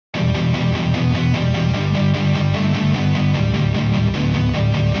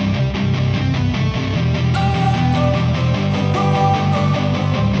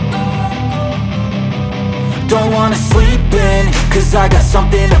cause I got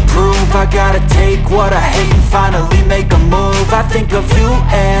something to prove. I gotta take what I hate and finally make a move. I think of you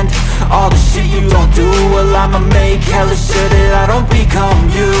and all the shit you don't do. Well, I'ma make hella sure that I don't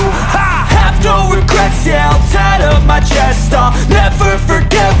become you. I have no regrets, yeah, I'll tie up my chest. I'll never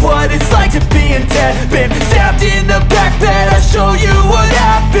forget what it's like to be in debt. Been stabbed in the back bed, I'll show you what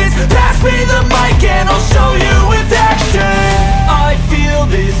happens. Pass me the mic and I'll show you with action. I feel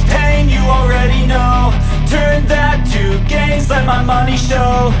this pain, you already know. Turn that to gains, let my money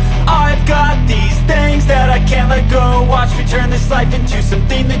show. I've got these things that I can't let go. Watch me turn this life into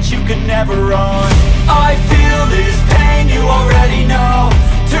something that you could never own. I feel this pain, you already know.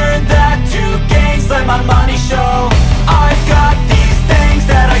 Turn that to gains, let my money show. I've got these things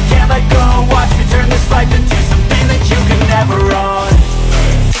that I can't let go. Watch me turn this life into something that you could never own.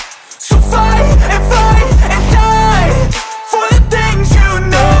 So fight and die for the things you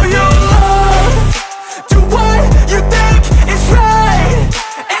know you love. Do what you think is right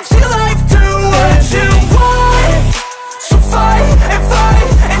and see life do what you want. So fight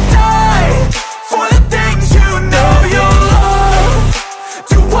and die for the things you know you love.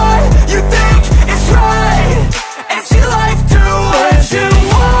 Do what you think is right and see life do what you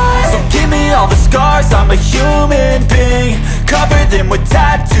want. So give me all the scars, I'm a human being. Cover them with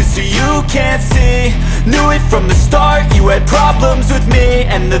tattoos so you can't see. Knew it from the start, you had problems with me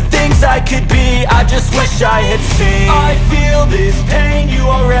and the things I could be, I just wish I had seen. I feel this pain, you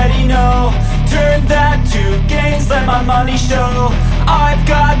already know. Turn that to gains, let my money show. I've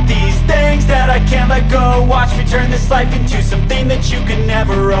got these things that I can't let go. Watch me turn this life into something that you can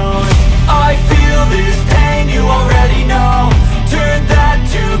never own. I feel this pain, you already know. Turn that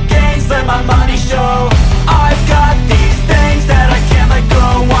to